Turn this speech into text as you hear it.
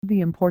The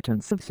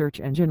importance of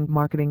search engine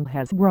marketing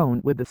has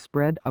grown with the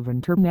spread of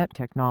internet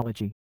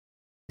technology.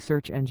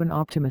 Search engine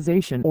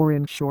optimization, or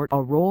in short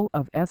a role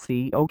of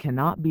SEO,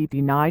 cannot be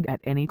denied at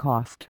any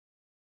cost.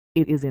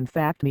 It is in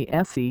fact the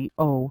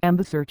SEO and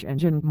the search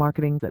engine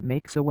marketing that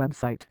makes a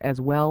website as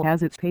well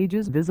as its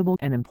pages visible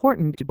and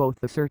important to both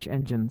the search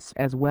engines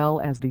as well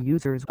as the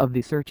users of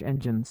the search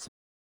engines.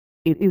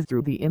 It is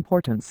through the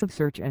importance of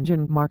search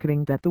engine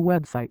marketing that the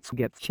websites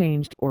gets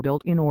changed or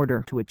built in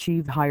order to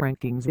achieve high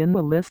rankings in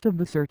the list of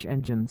the search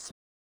engines.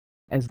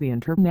 As the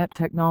internet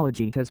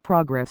technology has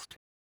progressed,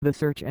 the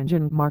search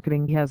engine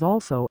marketing has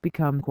also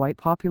become quite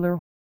popular.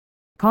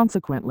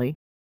 Consequently,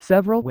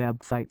 several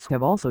websites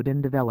have also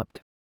been developed.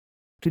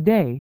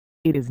 Today,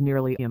 it is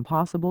nearly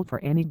impossible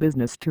for any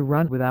business to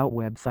run without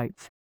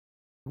websites.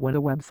 When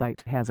a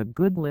website has a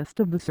good list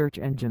of the search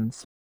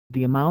engines,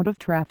 the amount of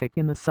traffic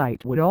in the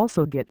site would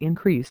also get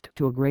increased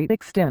to a great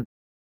extent.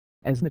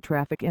 As the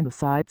traffic in the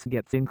sites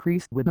gets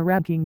increased with the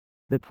ranking,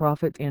 the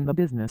profit in the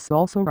business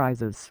also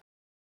rises.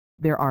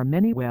 There are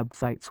many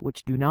websites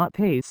which do not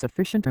pay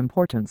sufficient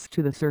importance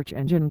to the search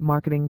engine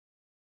marketing.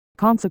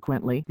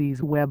 Consequently,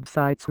 these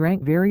websites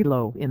rank very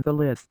low in the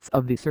lists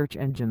of the search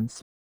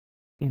engines.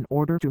 In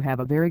order to have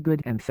a very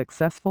good and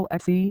successful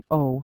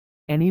SEO,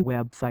 any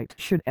website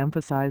should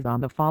emphasize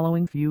on the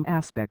following few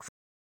aspects.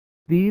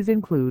 These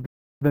include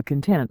the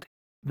content,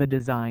 the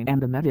design, and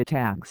the meta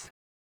tags.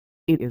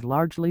 It is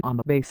largely on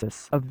the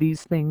basis of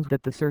these things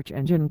that the search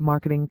engine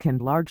marketing can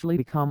largely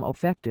become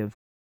effective.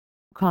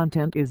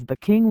 Content is the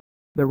king.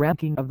 The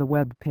ranking of the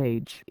web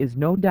page is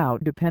no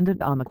doubt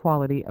dependent on the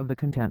quality of the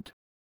content.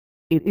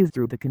 It is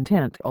through the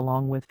content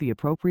along with the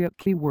appropriate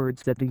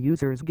keywords that the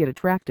users get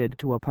attracted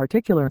to a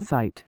particular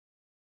site.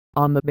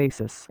 On the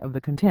basis of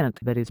the content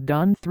that is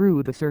done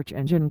through the search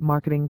engine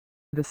marketing,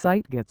 the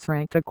site gets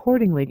ranked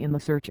accordingly in the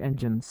search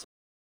engines.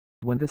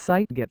 When the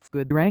site gets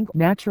good rank,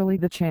 naturally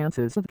the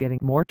chances of getting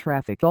more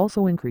traffic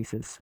also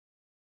increases.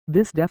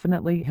 This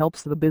definitely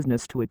helps the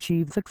business to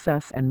achieve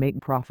success and make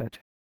profit.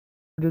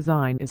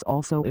 Design is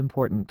also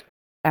important.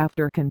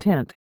 After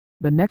content,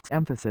 the next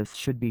emphasis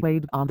should be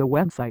laid on the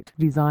website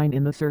design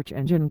in the search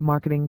engine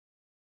marketing.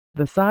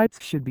 The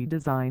sites should be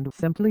designed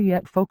simply,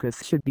 yet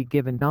focus should be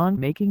given on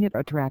making it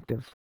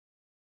attractive.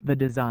 The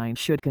design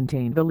should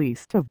contain the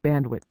least of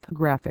bandwidth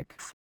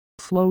graphics,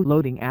 slow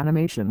loading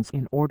animations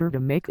in order to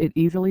make it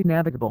easily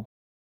navigable.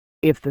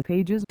 If the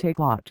pages take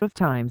a lot of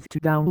time to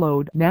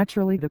download,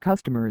 naturally the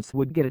customers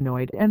would get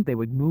annoyed and they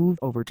would move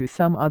over to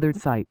some other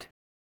site.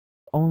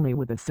 Only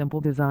with a simple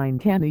design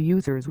can the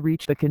users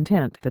reach the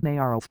content that they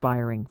are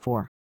aspiring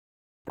for.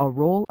 A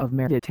role of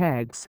meta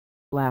tags,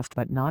 last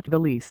but not the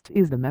least,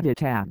 is the meta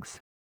tags.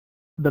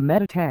 The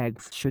meta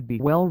tags should be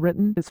well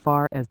written as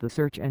far as the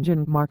search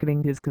engine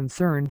marketing is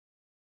concerned.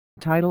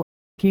 Title,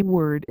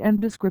 keyword,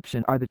 and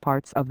description are the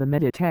parts of the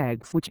meta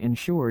tags which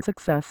ensure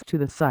success to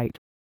the site.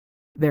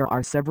 There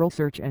are several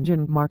search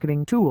engine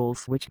marketing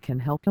tools which can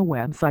help a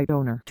website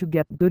owner to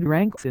get good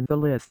ranks in the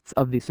lists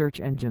of the search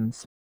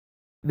engines.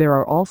 There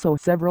are also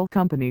several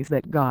companies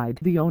that guide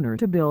the owner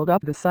to build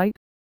up the site.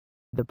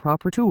 The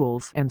proper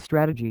tools and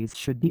strategies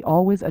should be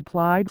always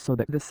applied so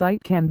that the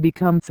site can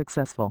become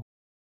successful.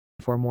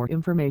 For more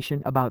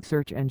information about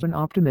search engine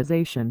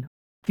optimization,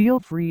 feel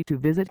free to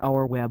visit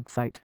our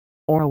website,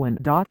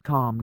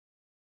 orowin.com.